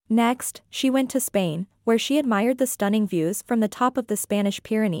Next, she went to Spain, where she admired the stunning views from the top of the Spanish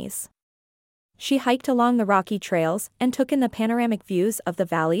Pyrenees. She hiked along the rocky trails and took in the panoramic views of the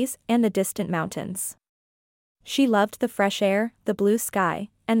valleys and the distant mountains. She loved the fresh air, the blue sky,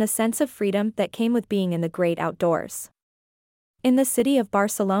 and the sense of freedom that came with being in the great outdoors. In the city of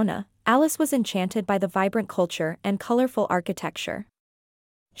Barcelona, Alice was enchanted by the vibrant culture and colorful architecture.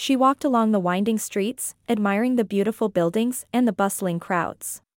 She walked along the winding streets, admiring the beautiful buildings and the bustling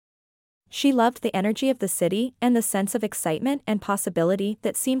crowds. She loved the energy of the city and the sense of excitement and possibility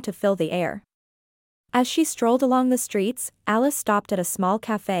that seemed to fill the air. As she strolled along the streets, Alice stopped at a small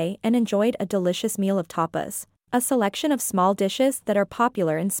cafe and enjoyed a delicious meal of tapas, a selection of small dishes that are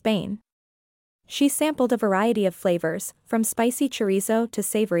popular in Spain. She sampled a variety of flavors, from spicy chorizo to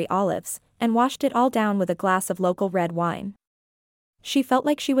savory olives, and washed it all down with a glass of local red wine. She felt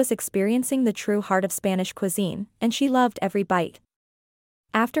like she was experiencing the true heart of Spanish cuisine, and she loved every bite.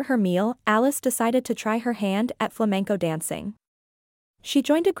 After her meal, Alice decided to try her hand at flamenco dancing. She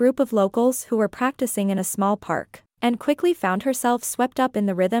joined a group of locals who were practicing in a small park, and quickly found herself swept up in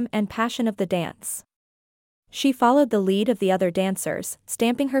the rhythm and passion of the dance. She followed the lead of the other dancers,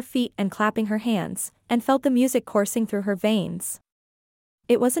 stamping her feet and clapping her hands, and felt the music coursing through her veins.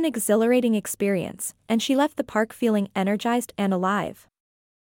 It was an exhilarating experience, and she left the park feeling energized and alive.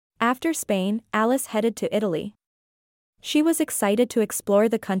 After Spain, Alice headed to Italy. She was excited to explore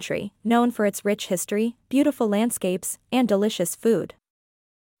the country, known for its rich history, beautiful landscapes, and delicious food.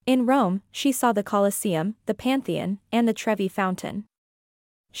 In Rome, she saw the Colosseum, the Pantheon, and the Trevi Fountain.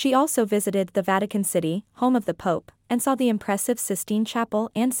 She also visited the Vatican City, home of the Pope, and saw the impressive Sistine Chapel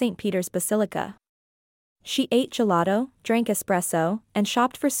and St. Peter's Basilica. She ate gelato, drank espresso, and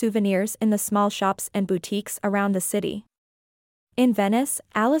shopped for souvenirs in the small shops and boutiques around the city. In Venice,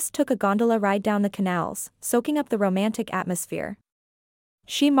 Alice took a gondola ride down the canals, soaking up the romantic atmosphere.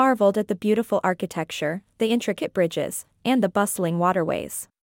 She marveled at the beautiful architecture, the intricate bridges, and the bustling waterways.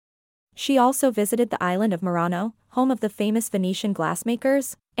 She also visited the island of Murano, home of the famous Venetian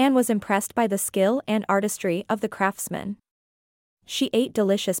glassmakers, and was impressed by the skill and artistry of the craftsmen. She ate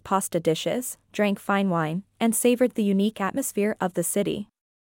delicious pasta dishes, drank fine wine, and savored the unique atmosphere of the city.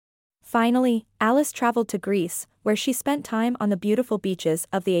 Finally, Alice traveled to Greece, where she spent time on the beautiful beaches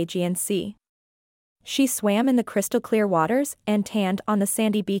of the Aegean Sea. She swam in the crystal-clear waters and tanned on the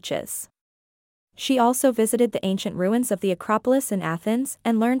sandy beaches. She also visited the ancient ruins of the Acropolis in Athens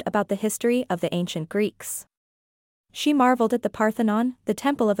and learned about the history of the ancient Greeks. She marveled at the Parthenon, the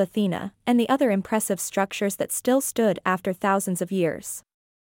Temple of Athena, and the other impressive structures that still stood after thousands of years.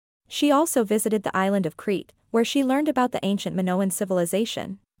 She also visited the island of Crete, where she learned about the ancient Minoan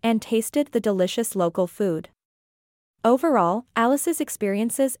civilization, and tasted the delicious local food. Overall, Alice's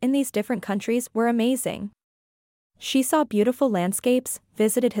experiences in these different countries were amazing. She saw beautiful landscapes,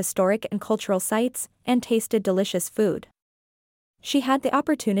 visited historic and cultural sites, and tasted delicious food. She had the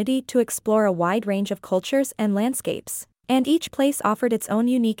opportunity to explore a wide range of cultures and landscapes, and each place offered its own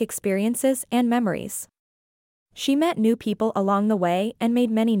unique experiences and memories. She met new people along the way and made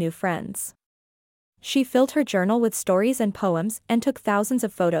many new friends. She filled her journal with stories and poems and took thousands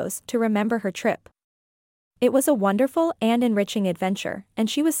of photos to remember her trip. It was a wonderful and enriching adventure, and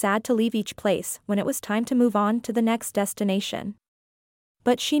she was sad to leave each place when it was time to move on to the next destination.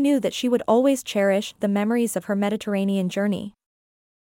 But she knew that she would always cherish the memories of her Mediterranean journey.